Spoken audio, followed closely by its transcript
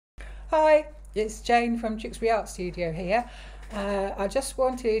Hi, it's Jane from Tewkesbury Art Studio here. I just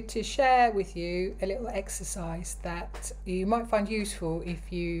wanted to share with you a little exercise that you might find useful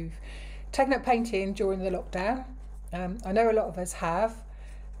if you've taken up painting during the lockdown. I know a lot of us have.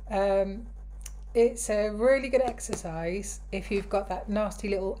 It's a really good exercise if you've got that nasty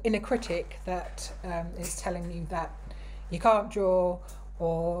little inner critic that is telling you that you can't draw,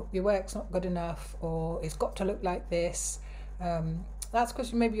 or your work's not good enough, or it's got to look like this. That's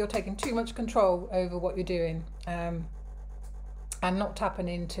because maybe you're taking too much control over what you're doing and not tapping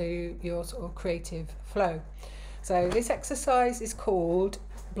into your sort of creative flow. So this exercise is called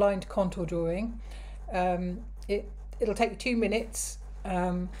blind contour drawing. It'll take you 2 minutes.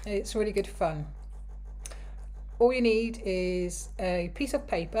 It's really good fun. All you need is a piece of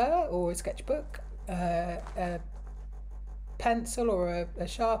paper or a sketchbook, a pencil or a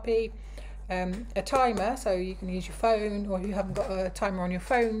Sharpie, a timer, so you can use your phone, or if you haven't got a timer on your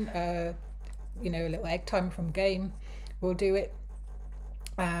phone, a little egg timer from Game will do it.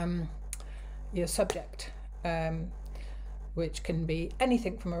 Your subject, which can be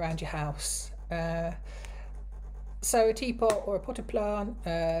anything from around your house. So a teapot or a potted plant,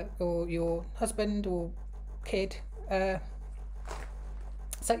 or your husband or kid.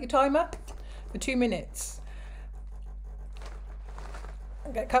 Set your timer for 2 minutes.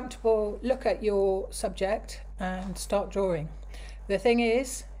 Get comfortable, look at your subject and start drawing. The thing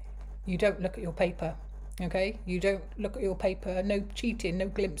is, you don't look at your paper, okay? You don't look at your paper, no cheating, no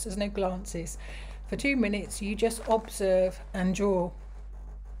glimpses, no glances. For 2 minutes, you just observe and draw.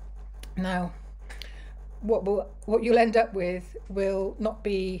 Now, what you'll end up with will not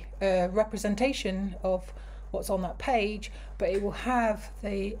be a representation of what's on that page, but it will have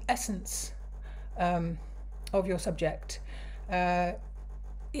the essence of your subject.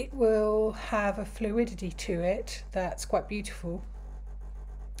 It will have a fluidity to it that's quite beautiful,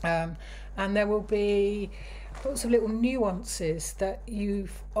 and there will be lots of little nuances that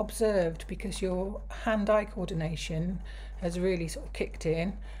you've observed because your hand-eye coordination has really sort of kicked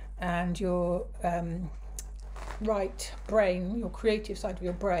in, and your right brain, your creative side of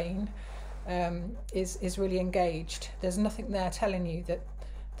your brain, is really engaged. There's nothing there telling you that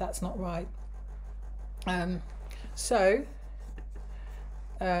that's not right.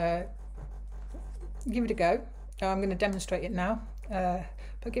 Give it a go. I'm going to demonstrate it now,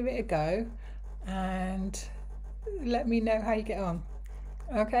 but give it a go and let me know how you get on.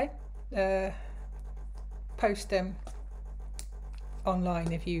 Okay, post them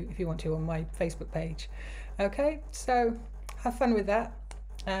online if you want to on my Facebook page. Okay, so have fun with that,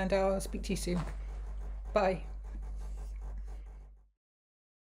 and I'll speak to you soon. Bye.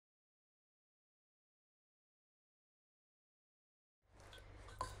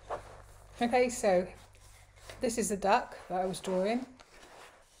 Okay, so this is the duck that I was drawing.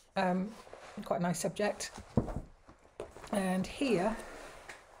 Quite a nice subject. And here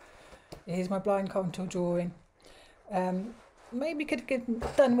is my blind contour drawing. Maybe could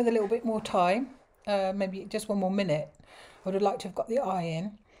get done with a little bit more time, maybe just 1 more minute. I would have liked to have got the eye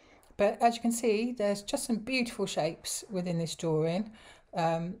in. But as you can see, there's just some beautiful shapes within this drawing.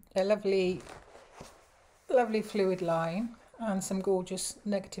 A lovely fluid line and some gorgeous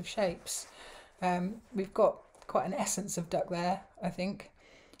negative shapes. We've got quite an essence of duck there, I think,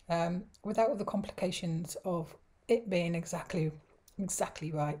 without all the complications of it being exactly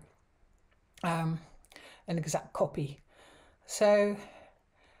right, an exact copy. So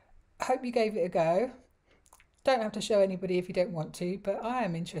I hope you gave it a go. Don't have to show anybody if you don't want to, but I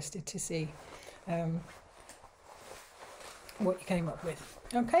am interested to see what you came up with.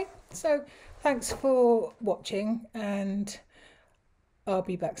 Okay, so thanks for watching, and I'll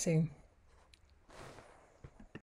be back soon.